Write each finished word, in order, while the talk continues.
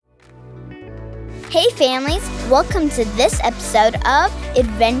Hey families, welcome to this episode of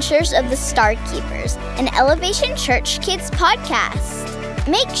Adventures of the Star Keepers, an Elevation Church Kids podcast.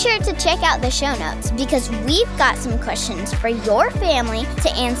 Make sure to check out the show notes because we've got some questions for your family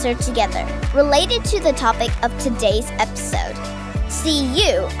to answer together related to the topic of today's episode. See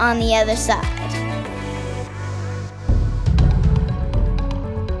you on the other side.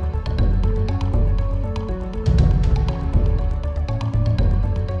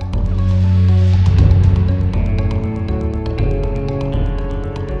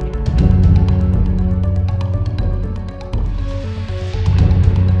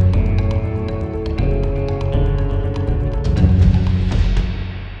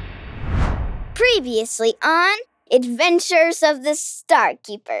 Previously on Adventures of the Star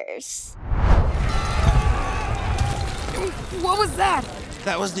Keepers. What was that?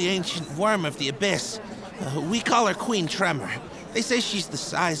 That was the ancient worm of the abyss. We call her Queen Tremor. They say she's the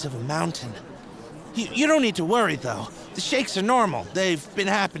size of a mountain. You don't need to worry, though. The shakes are normal. They've been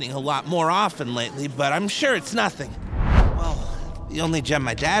happening a lot more often lately, but I'm sure it's nothing. Well, the only gem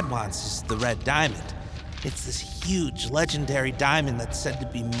my dad wants is the red diamond. It's this huge, legendary diamond that's said to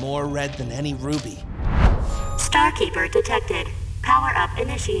be more red than any ruby. Starkeeper detected. Power up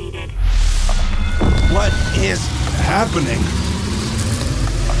initiated. What is happening?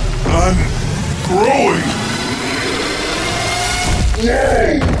 I'm growing!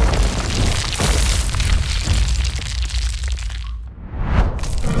 Whoa!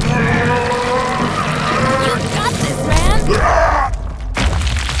 You got this, man!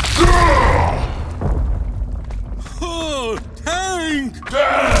 Oh, Tank!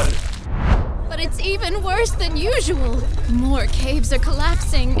 Dad! But it's even worse than usual. More caves are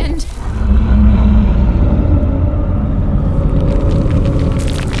collapsing and...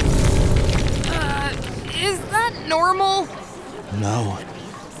 Is that normal? No.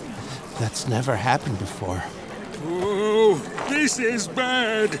 That's never happened before. Oh, this is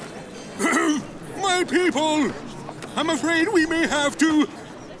bad. My people! I'm afraid we may have to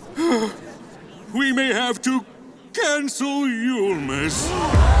cancel Yulmus.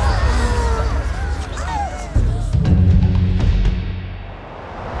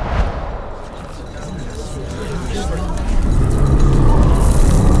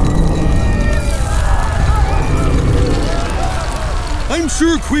 I'm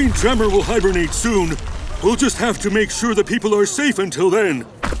sure Queen Tremor will hibernate soon. We'll just have to make sure the people are safe until then.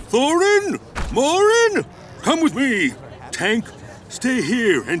 Thorin! Morin! Come with me. Tank, stay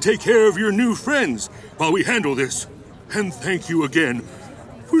here and take care of your new friends while we handle this. And thank you again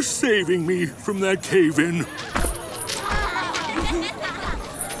for saving me from that cave-in.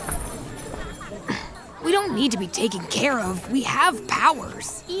 We don't need to be taken care of. We have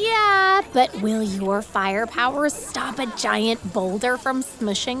powers. Yeah, but will your fire powers stop a giant boulder from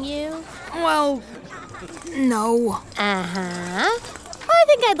smushing you? Well, no. Uh-huh. I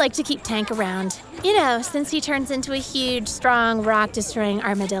think I'd like to keep Tank around. You know, since he turns into a huge, strong, rock-destroying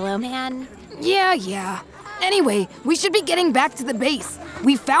armadillo man. Yeah. Anyway, we should be getting back to the base.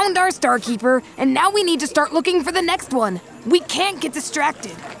 We found our Starkeeper, and now we need to start looking for the next one. We can't get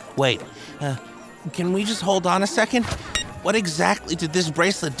distracted. Wait, can we just hold on a second? What exactly did this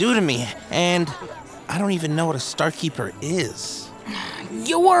bracelet do to me? And I don't even know what a Starkeeper is.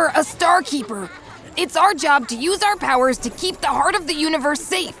 You're a Starkeeper. It's our job to use our powers to keep the heart of the universe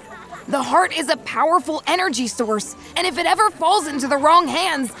safe. The heart is a powerful energy source, and if it ever falls into the wrong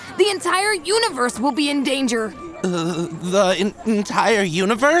hands, the entire universe will be in danger. The entire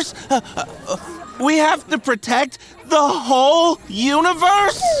universe? We have to protect the whole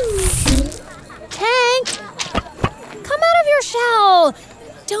universe? Tank! Come out of your shell!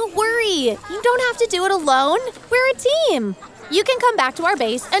 Don't worry, you don't have to do it alone. We're a team. You can come back to our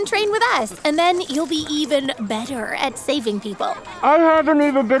base and train with us, and then you'll be even better at saving people. I haven't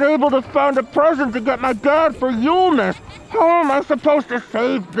even been able to find a present to get my dad for Yulmus. How am I supposed to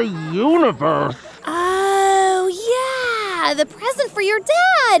save the universe? Oh, yeah, the present for your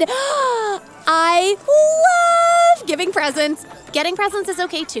dad. I love giving presents. Getting presents is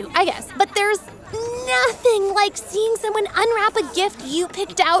okay too, I guess, but there's nothing like seeing someone unwrap a gift you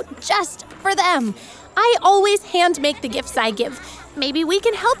picked out just for them. I always hand make the gifts I give. Maybe we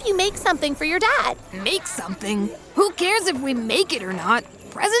can help you make something for your dad. Make something? Who cares if we make it or not?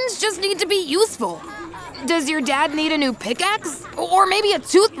 Presents just need to be useful. Does your dad need a new pickaxe? Or maybe a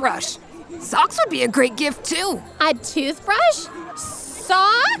toothbrush? Socks would be a great gift too. A toothbrush?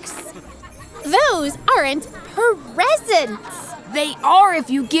 Socks? Those aren't presents. They are if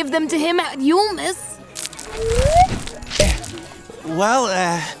you give them to him at Yulmus. Well,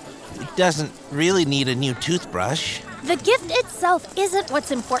 he doesn't really need a new toothbrush. The gift itself isn't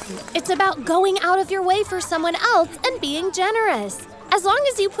what's important. It's about going out of your way for someone else and being generous. As long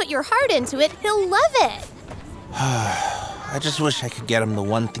as you put your heart into it, he'll love it. I just wish I could get him the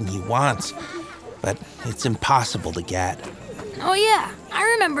one thing he wants, but it's impossible to get. Oh yeah, I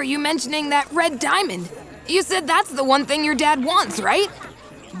remember you mentioning that red diamond. You said that's the one thing your dad wants, right?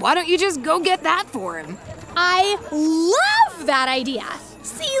 Why don't you just go get that for him? I love that idea.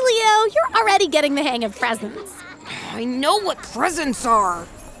 See, Leo, you're already getting the hang of presents. I know what presents are.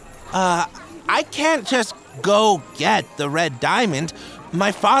 I can't just go get the red diamond.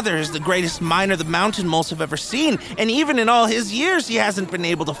 My father is the greatest miner the mountain moles have ever seen, and even in all his years, he hasn't been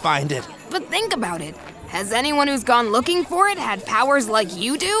able to find it. But think about it. Has anyone who's gone looking for it had powers like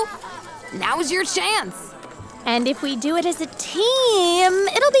you do? Now's your chance. And if we do it as a team,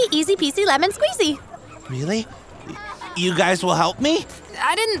 it'll be easy peasy lemon squeezy. Really? You guys will help me?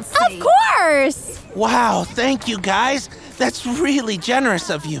 I didn't say... Of course! Wow, thank you guys. That's really generous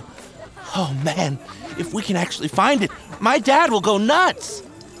of you. Oh man, if we can actually find it, my dad will go nuts.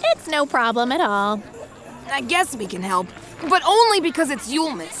 It's no problem at all. I guess we can help, but only because it's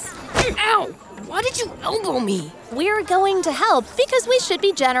Yulemas. Ow! Why did you elbow me? We're going to help because we should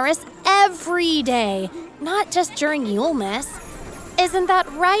be generous every day, not just during Yulemas. Isn't that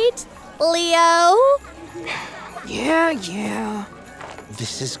right, Leo? Yeah.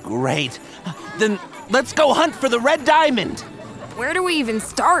 This is great. Then let's go hunt for the red diamond. Where do we even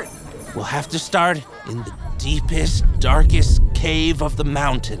start? We'll have to start in the deepest, darkest cave of the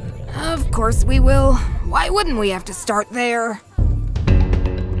mountain. Of course we will. Why wouldn't we have to start there?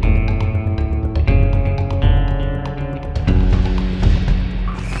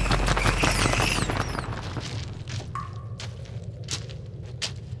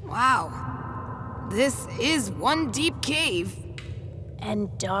 Wow. This is one deep cave.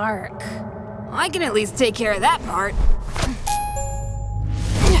 And dark. I can at least take care of that part.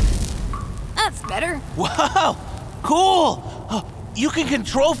 That's better. Whoa, cool. You can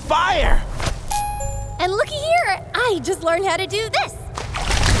control fire. And looky here, I just learned how to do this.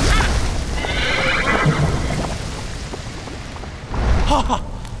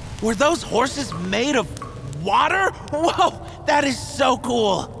 Were those horses made of water? Whoa, that is so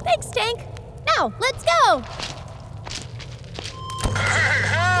cool. Thanks, Tank. Now, let's go.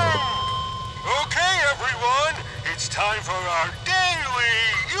 Okay, everyone, it's time for our daily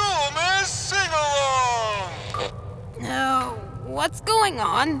Yulemas sing-along! No, what's going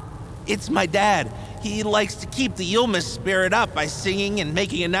on? It's my dad. He likes to keep the Yulemas spirit up by singing and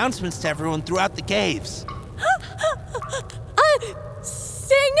making announcements to everyone throughout the caves.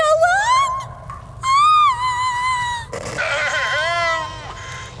 Sing along?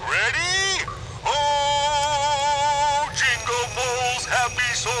 Ready? Oh, jingle moles,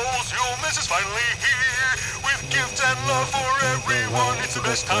 happy souls, Yulemas is finally here. With gifts and love for everyone, it's the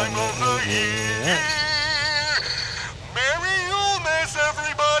best time of the year. Merry Yulemas,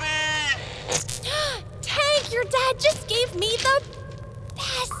 everybody! Tank, your dad just gave me the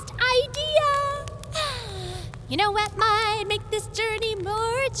best idea. You know what might make this journey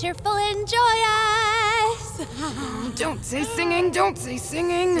more cheerful and joyous? Don't say singing, don't say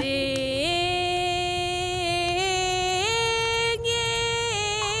singing.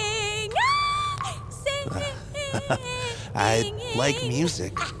 Singing. I like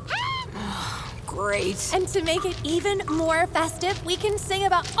music. Great. And to make it even more festive, we can sing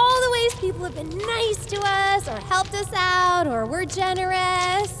about all the ways people have been nice to us, or helped us out, or were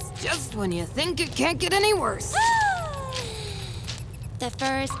generous. Just when you think it can't get any worse. The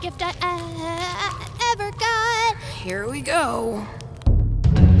first gift I ever got. Here we go.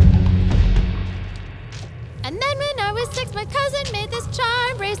 And then when I was 6, my cousin made this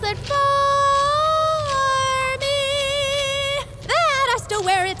charm bracelet for me. That I still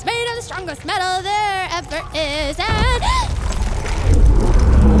wear. It's made of the strongest metal there ever is. And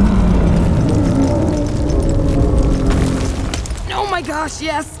oh my gosh,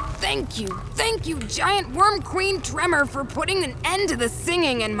 yes. Thank you, Giant Worm Queen Tremor, for putting an end to the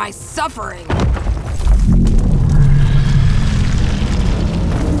singing and my suffering.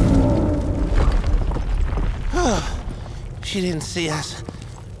 She didn't see us.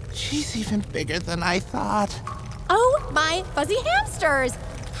 She's even bigger than I thought. oh, my fuzzy hamsters.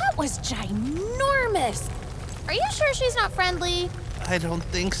 That was ginormous. Are you sure she's not friendly? I don't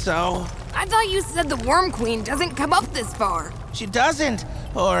think so. I thought you said the Worm Queen doesn't come up this far. She doesn't.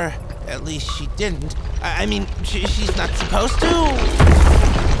 Or at least she didn't. I mean, she's not supposed to.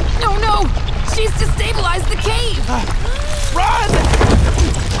 No! She's destabilized the cave! Run!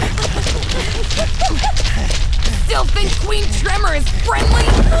 Still think Queen Tremor is friendly?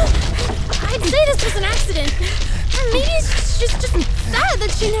 I'd say this was an accident. Maybe she's just sad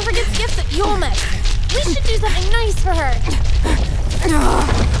that she never gets gifts at Yulemas. We should do something nice for her.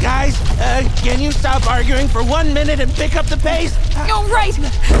 Guys, can you stop arguing for 1 minute and pick up the pace? Oh, right!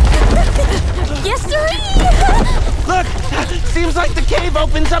 Yes, sirree! Look, seems like the cave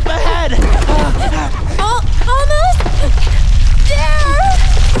opens up ahead. Almost there!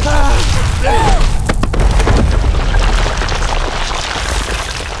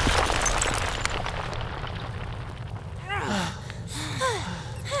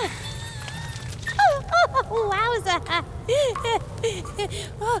 Wowza!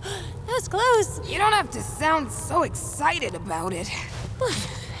 Oh, that was close. You don't have to sound so excited about it.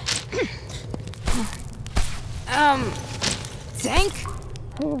 Tank?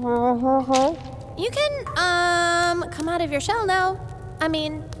 You can, come out of your shell now. I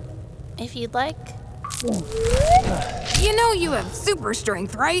mean, if you'd like. You know you have super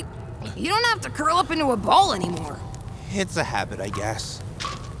strength, right? You don't have to curl up into a ball anymore. It's a habit, I guess.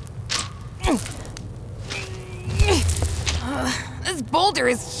 This boulder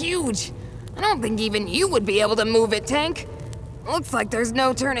is huge. I don't think even you would be able to move it, Tank. Looks like there's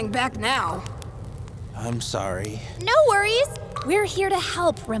no turning back now. I'm sorry. No worries. We're here to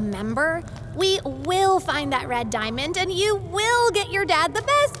help, remember? We will find that red diamond and you will get your dad the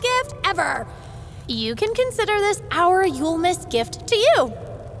best gift ever. You can consider this our Yulemas gift to you.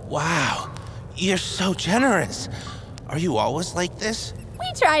 Wow, you're so generous. Are you always like this?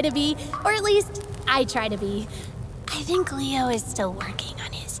 We try to be, or at least I try to be. I think Leo is still working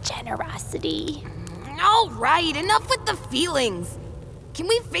on his generosity. All right, enough with the feelings. Can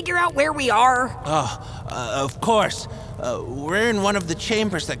we figure out where we are? Of course. We're in one of the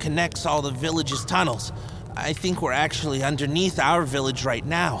chambers that connects all the village's tunnels. I think we're actually underneath our village right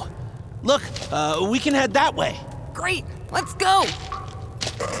now. Look, we can head that way. Great, let's go.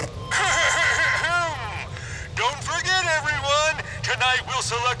 Don't forget, everyone, tonight we'll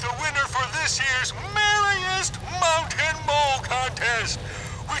select the winner for this year's merriest mountain mole contest.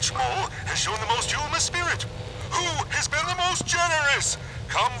 Which mole has shown the most Yulemas spirit? Who has been the most generous?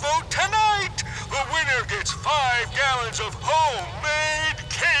 Come vote tonight. The winner gets 5 gallons of homemade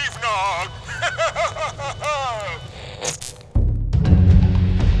cave nog.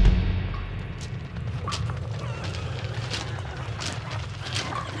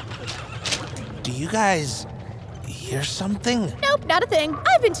 Do you guys hear something? Nope, not a thing.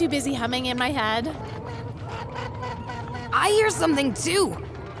 I've been too busy humming in my head. I hear something too.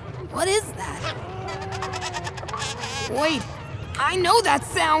 What is that? Wait, I know that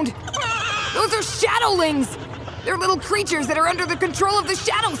sound. Those are shadowlings. They're little creatures that are under the control of the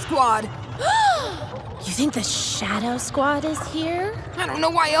Shadow Squad. You think the Shadow Squad is here? I don't know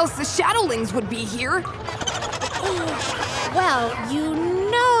why else the shadowlings would be here. Well, you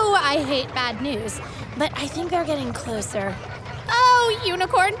know I hate bad news, but I think they're getting closer. Oh,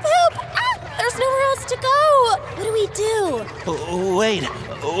 unicorn poop! Ah, there's nowhere else to go! What do we do? Wait,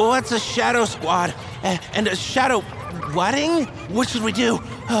 what's a shadow squad? And a shadow wedding? What should we do?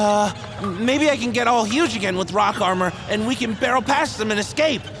 Maybe I can get all huge again with rock armor, and we can barrel past them and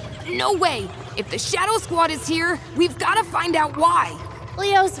escape. No way. If the Shadow Squad is here, we've got to find out why.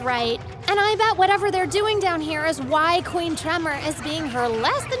 Leo's right. And I bet whatever they're doing down here is why Queen Tremor is being her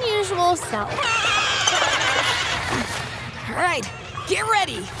less than usual self. All right, get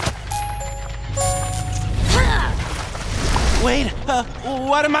ready. Wait,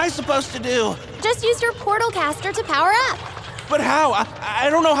 what am I supposed to do? Just use your portal caster to power up. But how? I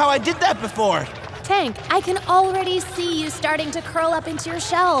don't know how I did that before. Tank, I can already see you starting to curl up into your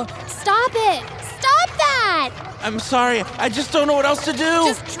shell. Stop it! Stop that! I'm sorry, I just don't know what else to do.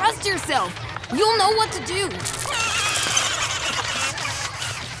 Just trust yourself. You'll know what to do.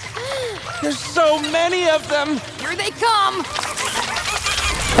 There's so many of them. Here they come.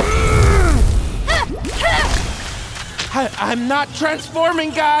 I'm not transforming,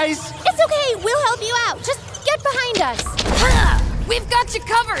 guys. It's okay, we'll help you out. Just get behind us. We've got you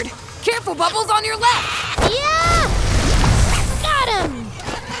covered. Careful, Bubbles, on your left. Yeah! Got him!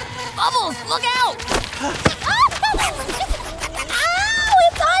 Bubbles, look out! Ow,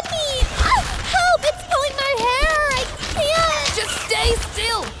 it's on me! Help, it's pulling my hair! I can't! Just stay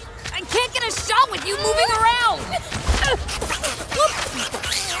still. I can't get a shot with you moving around.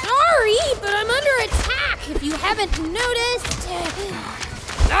 Sorry, but I'm under attack, if you haven't noticed.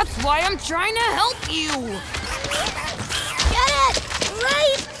 That's why I'm trying to help you. Get it!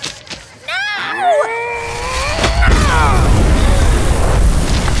 Right now!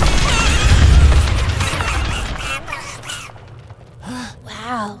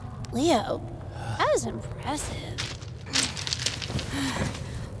 Wow, Leo, that was impressive.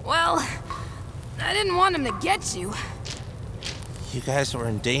 Well, that didn't want him to get you. You guys were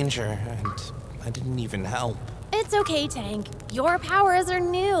in danger, and I didn't even help. It's okay, Tank. Your powers are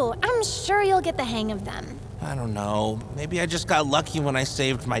new. I'm sure you'll get the hang of them. I don't know. Maybe I just got lucky when I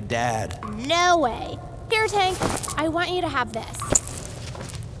saved my dad. No way. Here, Tank. I want you to have this.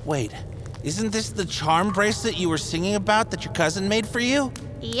 Wait, isn't this the charm bracelet you were singing about that your cousin made for you?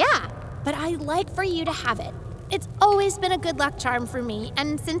 Yeah, but I'd like for you to have it. It's always been a good luck charm for me,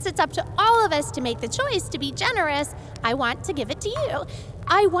 and since it's up to all of us to make the choice to be generous, I want to give it to you.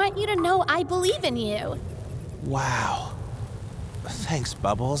 I want you to know I believe in you. Wow. Thanks,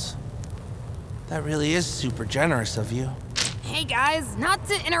 Bubbles. That really is super generous of you. Hey guys, not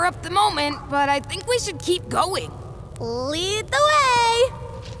to interrupt the moment, but I think we should keep going. Lead the way!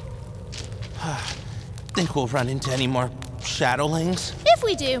 Think we'll run into any more shadowlings? If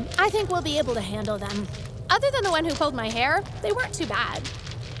we do, I think we'll be able to handle them. Other than the one who pulled my hair, they weren't too bad.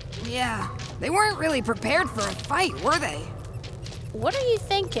 Yeah, they weren't really prepared for a fight, were they? What are you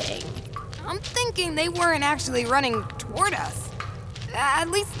thinking? I'm thinking they weren't actually running toward us. At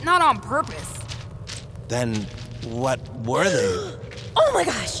least not on purpose. Then what were they? Oh my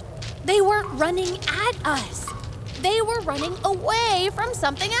gosh! They weren't running at us. They were running away from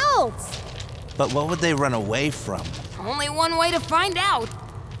something else. But what would they run away from? Only one way to find out.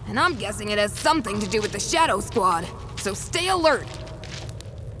 And I'm guessing it has something to do with the Shadow Squad. So stay alert.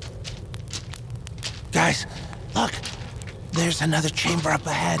 Guys, look. There's another chamber up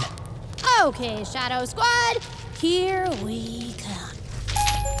ahead. Okay, Shadow Squad, here we come.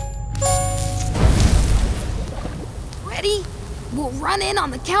 Ready? We'll run in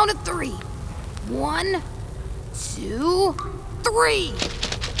on the count of 3. 1, 2, 3.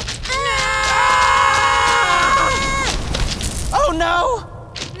 Oh no!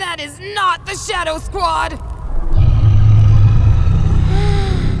 That is not the Shadow Squad!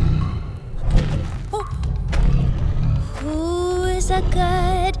 Who is a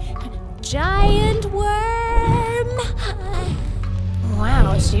good giant worm?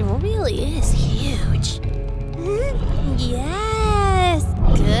 Wow, she really is huge. Yes,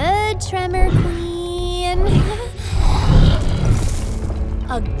 good Tremor Queen.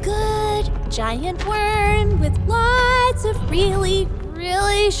 A good giant worm with lots of really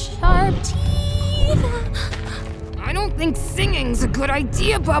sharp teeth. I don't think singing's a good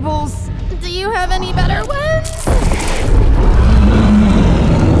idea, Bubbles. Do you have any better ones?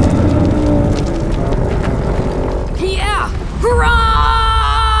 Yeah!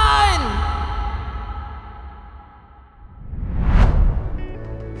 Run!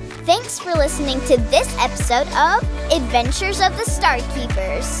 Thanks for listening to this episode of Adventures of the Star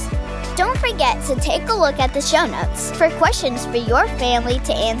Keepers. Don't forget to take a look at the show notes for questions for your family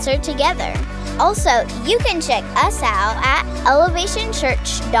to answer together. Also, you can check us out at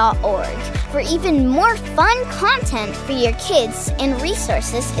elevationchurch.org for even more fun content for your kids and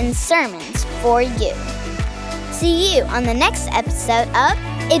resources and sermons for you. See you on the next episode of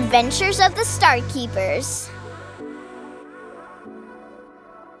Adventures of the Star Keepers.